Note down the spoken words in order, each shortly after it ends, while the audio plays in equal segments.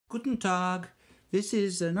Guten Tag. This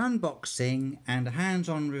is an unboxing and a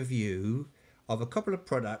hands-on review of a couple of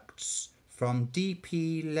products from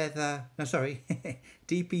DP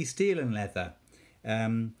Steel and Leather.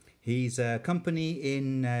 He's a company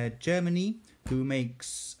in Germany who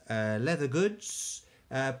makes leather goods,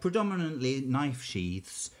 predominantly knife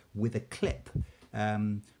sheaths with a clip,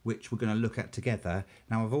 which we're going to look at together.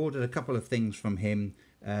 Now, I've ordered a couple of things from him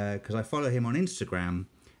because I follow him on Instagram,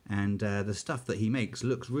 and the stuff that he makes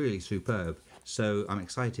looks really superb. So I'm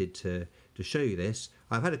excited to show you this.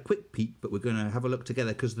 I've had a quick peek, but we're going to have a look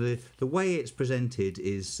together because the way it's presented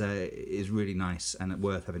is really nice and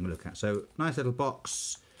worth having a look at. So nice little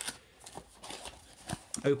box.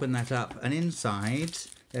 Open that up, and inside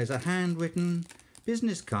there's a handwritten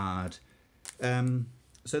business card.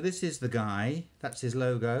 So this is the guy. That's his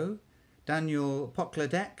logo. Daniel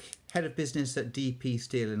Pokladek, head of business at DP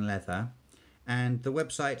Steel and Leather. And the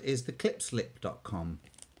website is theclipslip.com.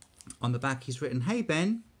 On the back he's written, "Hey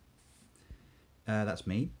Ben," that's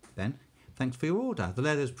me, Ben, "thanks for your order. The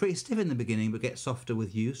leather's pretty stiff in the beginning but gets softer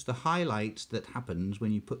with use. The highlight that happens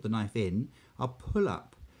when you put the knife in are pull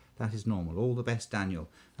up. That is normal. All the best, Daniel."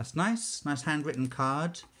 That's nice handwritten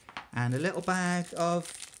card, and a little bag of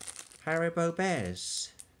Haribo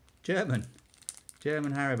bears. German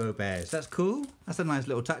Haribo bears. That's cool. That's a nice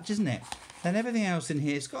little touch, isn't it? And everything else in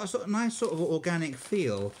here, it's got a nice sort of organic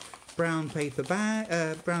feel. Brown paper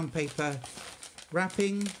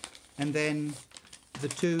wrapping, and then the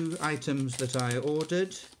two items that I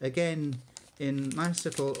ordered, again in nice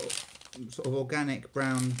little sort of organic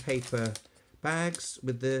brown paper bags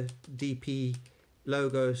with the DP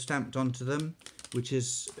logo stamped onto them, which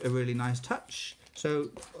is a really nice touch. So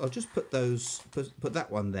I'll just put that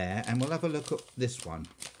one there, and we'll have a look at this one.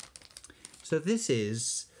 So this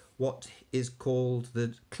is what is called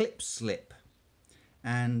the clip slip,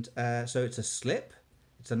 and so it's a slip,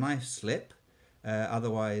 it's a knife slip,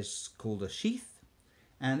 otherwise called a sheath,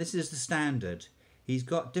 and this is the standard. He's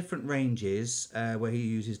got different ranges where he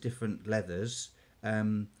uses different leathers.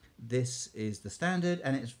 This is the standard,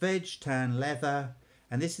 and it's veg tan leather,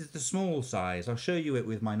 and this is the small size. I'll show you it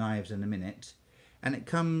with my knives in a minute. And it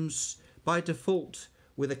comes by default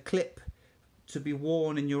with a clip to be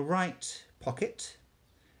worn in your right pocket.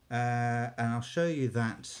 And I'll show you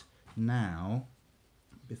that now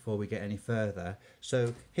before we get any further.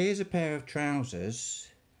 So here's a pair of trousers.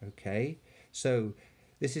 Okay, so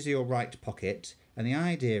this is your right pocket, and the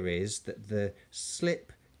idea is that the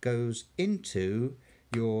slip goes into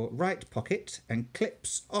your right pocket and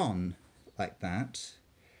clips on like that,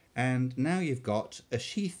 and now you've got a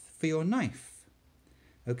sheath for your knife.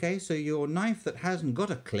 Okay, so your knife that hasn't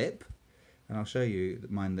got a clip, and I'll show you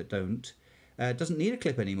mine that don't, doesn't need a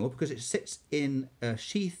clip anymore because it sits in a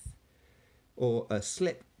sheath or a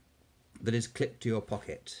slip that is clipped to your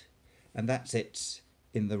pocket, and that's it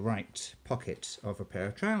in the right pocket of a pair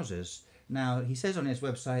of trousers. Now, he says on his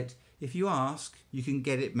website, if you ask, you can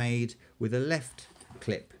get it made with a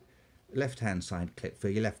left-hand side clip for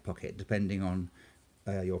your left pocket, depending on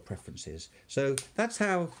your preferences. So that's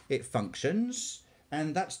how it functions,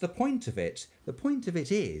 and that's the point of it. The point of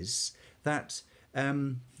it is that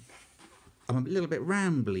I'm a little bit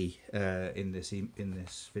rambly in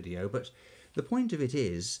this video, but the point of it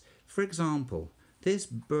is, for example, this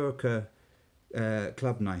Burka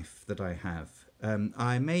club knife that I have,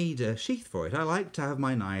 I made a sheath for it. I like to have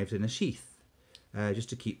my knives in a sheath, just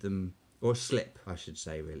to keep them, or slip, I should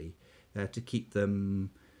say, really, to keep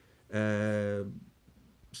them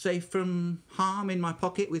safe from harm in my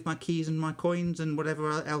pocket with my keys and my coins and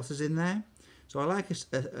whatever else is in there. So I like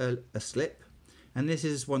a slip, and this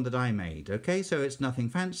is one that I made. Okay, so it's nothing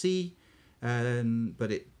fancy,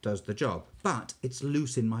 but it does the job. But it's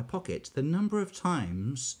loose in my pocket. The number of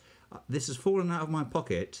times this has fallen out of my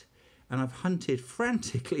pocket, and I've hunted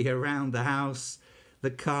frantically around the house, the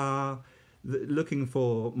car, looking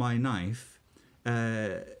for my knife.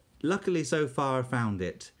 Luckily, so far, I found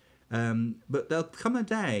it. But there'll come a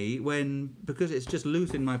day when, because it's just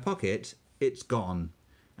loose in my pocket, it's gone,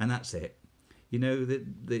 and that's it. You know,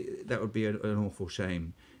 that would be an awful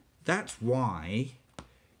shame. That's why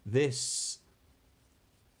this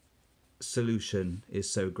solution is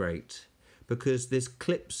so great, because this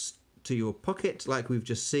clips to your pocket like we've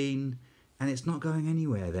just seen, and it's not going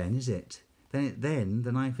anywhere then, is it? Then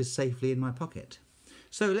the knife is safely in my pocket.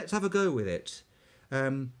 So let's have a go with it.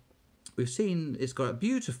 We've seen it's got a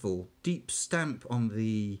beautiful deep stamp on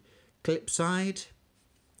the clip side.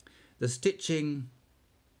 The stitching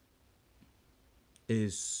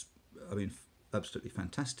is, absolutely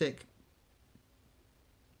fantastic.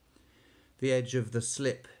 The edge of the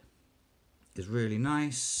slip is really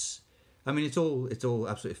nice. I mean, it's all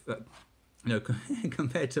absolutely,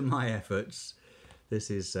 compared to my efforts,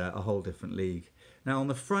 this is a whole different league. Now on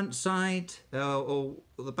the front side or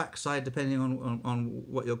the back side, depending on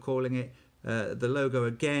what you're calling it, the logo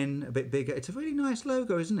again a bit bigger. It's a really nice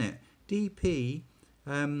logo, isn't it? DP,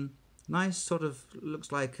 nice, sort of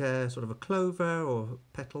looks like a sort of a clover or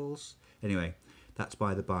petals. Anyway, that's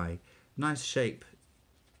by the by. Nice shape.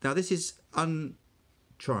 Now this is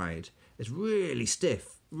untried. It's really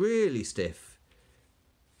stiff, really stiff.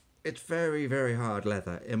 It's very, very hard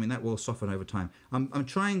leather. I mean, that will soften over time. I'm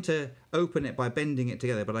trying to open it by bending it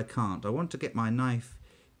together, but I can't. I want to get my knife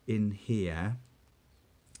in here.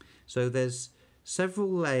 So there's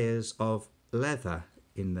several layers of leather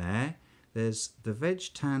in there. There's the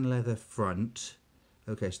veg tan leather front.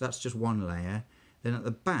 Okay, so that's just one layer. Then at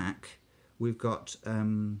the back, we've got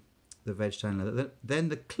the veg tan leather. Then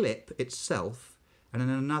the clip itself, and then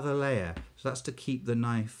another layer. So that's to keep the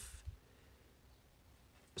knife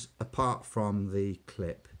apart from the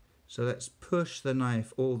clip. So let's push the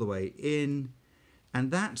knife all the way in, and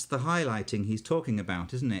that's the highlighting he's talking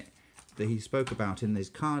about, isn't it? That he spoke about in this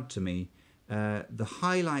card to me. The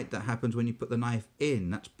highlight that happens when you put the knife in,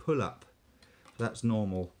 that's pull up. So that's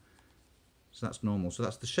normal. So that's normal. So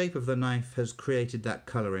that's the shape of the knife has created that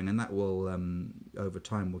colouring, and that will over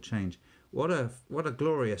time will change. What a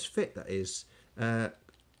glorious fit that is. I'm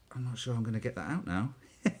not sure I'm going to get that out now.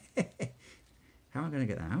 How am I going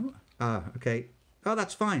to get that out? Ah, okay. Oh,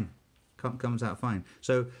 that's fine. Comes out fine.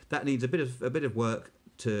 So that needs a bit of work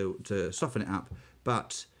to soften it up,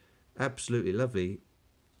 but absolutely lovely.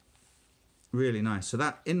 Really nice. So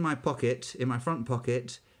that in my pocket, in my front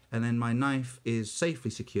pocket, and then my knife is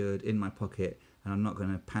safely secured in my pocket, and I'm not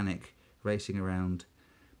going to panic racing around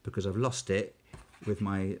because I've lost it with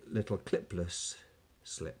my little clipless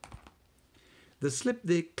slip.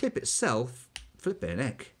 The clip itself, flipping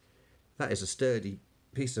heck, that is a sturdy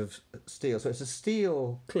piece of steel. So it's a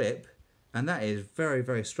steel clip, and that is very,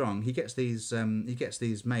 very strong. He gets these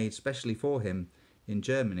made specially for him in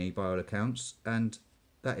Germany, by all accounts, and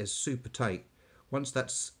that is super tight. Once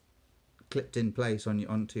that's clipped in place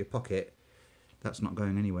onto your pocket, that's not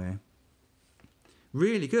going anywhere.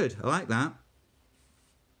 Really good. I like that.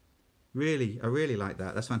 I really like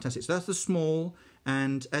that. That's fantastic. So that's the small,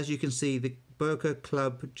 and as you can see, the Burka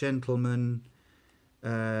Club Gentleman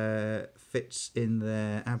fits in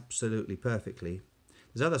there absolutely perfectly.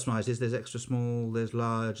 There's other sizes. There's extra small, there's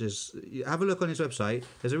large. Have a look on his website.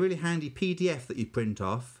 There's a really handy PDF that you print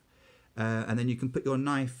off, and then you can put your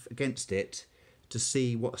knife against it to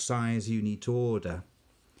see what size you need to order.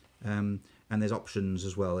 And there's options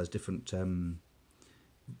as well. There's different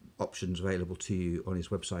options available to you on his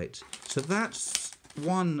website. So that's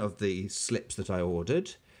one of the slips that I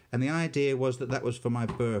ordered, and the idea was that was for my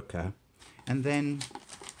burqa. And then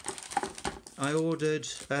I ordered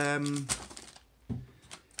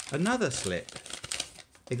another slip,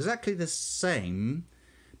 exactly the same,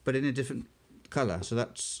 but in a different colour. So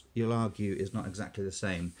that's, you'll argue, is not exactly the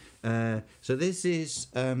same. So this is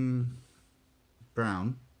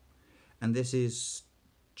brown, and this is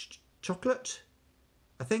chocolate,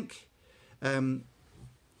 I think.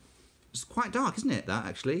 It's quite dark, isn't it, that,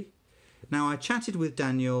 actually? Now, I chatted with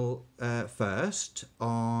Daniel first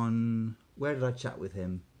on... Where did I chat with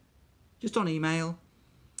him? Just on email.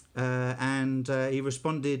 And he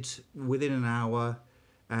responded within an hour,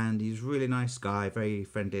 and he's a really nice guy, very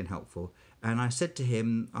friendly and helpful. And I said to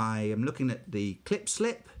him, I am looking at the clip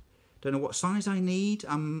slip. Don't know what size I need.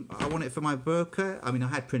 I want it for my burqa. I mean, I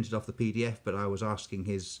had printed off the PDF, but I was asking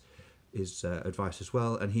his advice as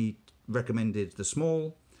well, and he recommended the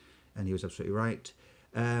small, and he was absolutely right.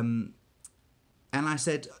 And I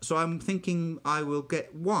said, so I'm thinking I will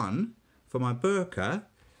get one for my burqa,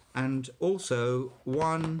 and also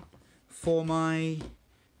one for my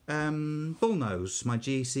bullnose, my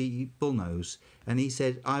GC bullnose. And he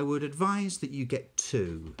said, I would advise that you get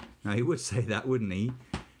two. Now, he would say that, wouldn't he?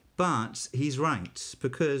 But he's right,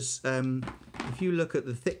 because if you look at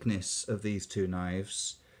the thickness of these two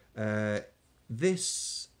knives,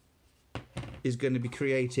 this is going to be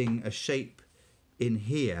creating a shape in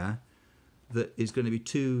here that is going to be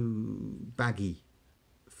too baggy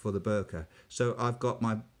for the burqa. So I've got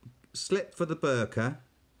my slip for the burqa,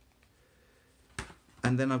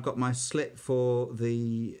 and then I've got my slip for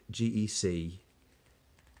the GEC.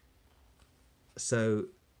 So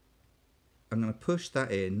I'm going to push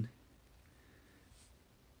that in,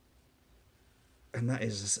 and that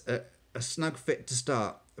is a snug fit to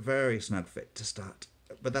start, a very snug fit to start,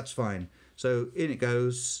 but that's fine. So in it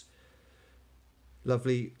goes.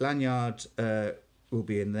 Lovely lanyard will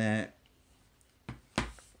be in there,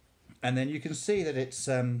 and then you can see that it's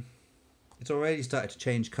it's already started to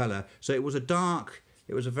change colour. So it was a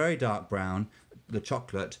very dark brown, the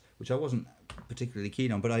chocolate, which I wasn't particularly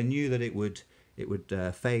keen on, but I knew that it would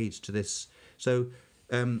fade to this. So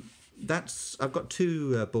I've got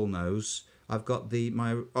two bullnose. I've got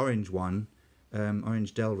my orange one,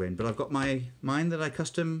 orange Delrin, but I've got mine that I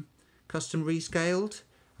custom rescaled.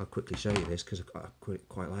 I'll quickly show you this because I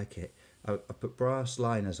quite like it. I put brass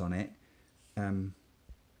liners on it.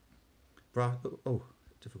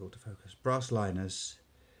 Difficult to focus. Brass liners.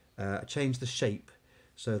 I changed the shape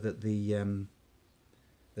so that the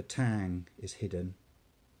tang is hidden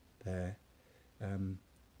there. And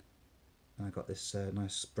I got this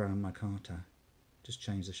nice brown micarta. Just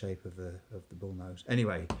change the shape of the bullnose.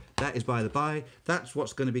 Anyway, that is by the by. That's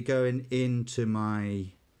what's going to be going into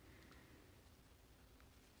my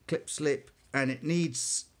clip slip, and it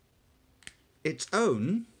needs its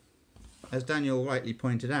own, as Daniel rightly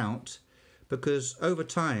pointed out, because over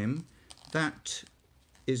time that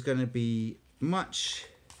is going to be much,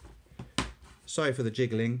 sorry for the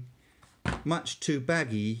jiggling, much too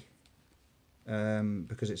baggy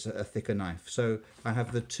because it's a thicker knife. So I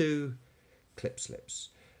have the two clip slips.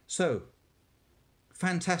 So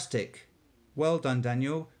fantastic, well done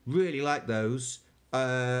Daniel, really like those.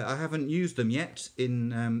 I haven't used them yet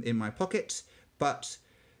in my pocket, but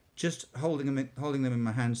just holding them in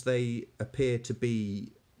my hands, they appear to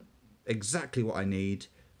be exactly what I need.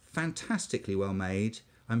 Fantastically well made.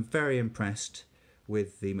 I'm very impressed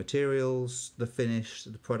with the materials, the finish,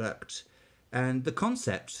 the product, and the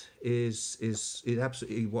concept is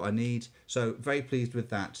absolutely what I need. So very pleased with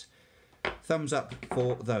that. Thumbs up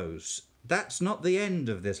for those. That's not the end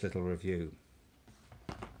of this little review.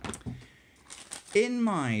 In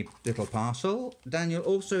my little parcel, Daniel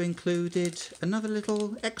also included another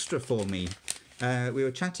little extra for me. We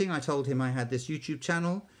were chatting, I told him I had this YouTube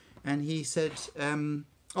channel, and he said,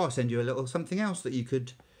 I'll send you a little something else that you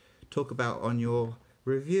could talk about on your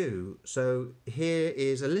review. So here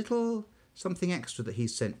is a little something extra that he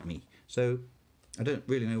sent me. So I don't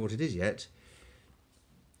really know what it is yet.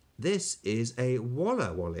 This is a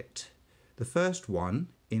Walla wallet, the first one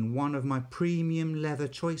in one of my premium leather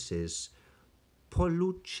choices.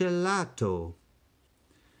 Pollucelato.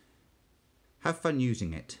 Have fun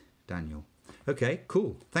using it, Daniel. Okay,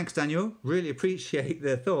 cool. Thanks, Daniel. Really appreciate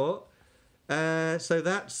the thought. So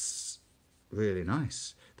that's really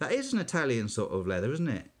nice. That is an Italian sort of leather, isn't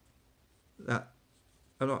it?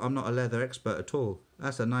 I'm not a leather expert at all.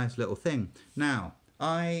 That's a nice little thing. Now,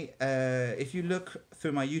 if you look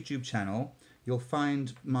through my YouTube channel, you'll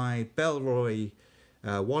find my Belroy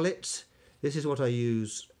wallet. This is what I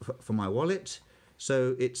use for my wallet.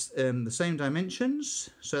 So it's the same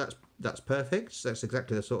dimensions, so that's perfect. That's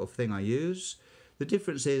exactly the sort of thing I use. The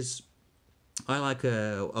difference is I like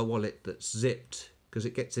a wallet that's zipped because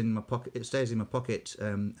it gets in my pocket, it stays in my pocket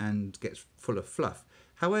and gets full of fluff.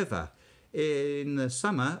 However, in the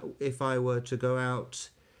summer, if I were to go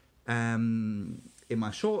out in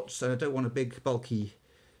my shorts and I don't want a big bulky,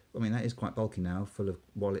 I mean that is quite bulky now, full of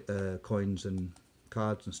wallet coins and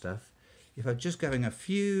cards and stuff. If I'm just going a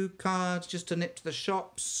few cards just to nip to the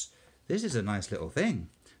shops, this is a nice little thing.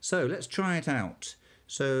 So let's try it out.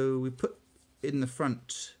 So we put in the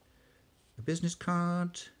front a business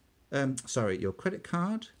card, your credit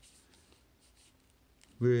card.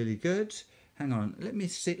 Really good. Hang on, let me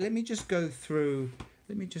see. Let me just go through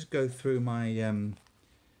my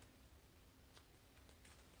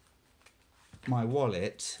my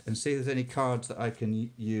wallet and see if there's any cards that I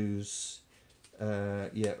can use.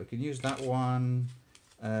 Yeah, we can use that one.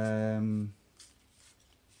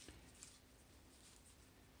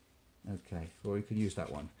 Okay, well we can use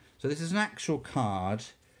that one. So this is an actual card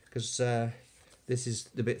because this is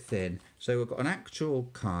a bit thin. So we've got an actual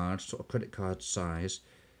card, sort of credit card size,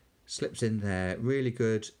 slips in there, really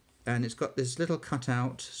good. And it's got this little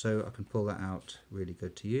cutout, so I can pull that out, really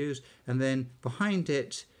good to use. And then behind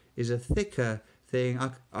it is a thicker thing.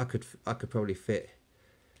 I could probably fit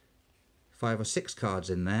 5 or 6 cards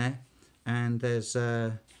in there, and there's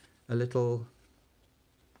a little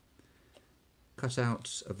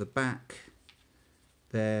cutout of the back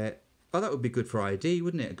there. Oh, that would be good for ID,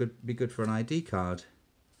 wouldn't it? It could be good for an ID card.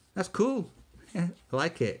 That's cool. Yeah, I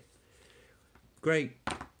like it. Great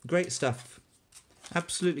stuff.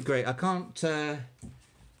 Absolutely great. I can't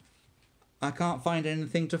find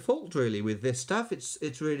anything to fault really with this stuff.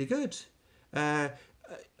 It's really good. I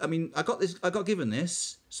mean, I got given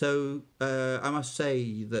this, so I must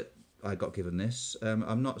say that I got given this.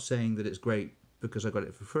 I'm not saying that it's great because I got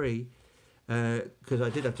it for free, because I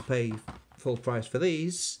did have to pay full price for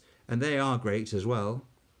these, and they are great as well.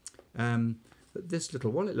 But this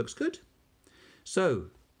little wallet looks good. So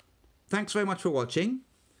thanks very much for watching.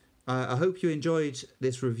 I hope you enjoyed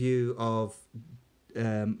this review of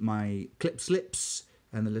my clip slips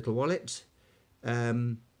and the little wallet.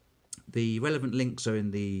 The relevant links are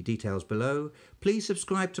in the details below. Please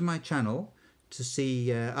subscribe to my channel to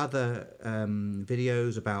see other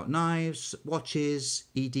videos about knives, watches,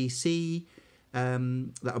 EDC.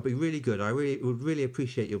 That would be really good. I would really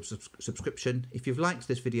appreciate your subscription. If you've liked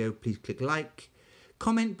this video, please click like.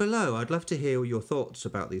 Comment below. I'd love to hear your thoughts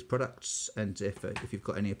about these products, and if you've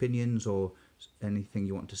got any opinions or anything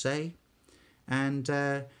you want to say. And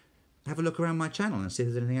have a look around my channel and see if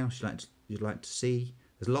there's anything else you'd like to see.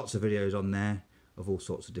 There's lots of videos on there of all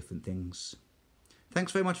sorts of different things.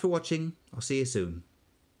 Thanks very much for watching. I'll see you soon.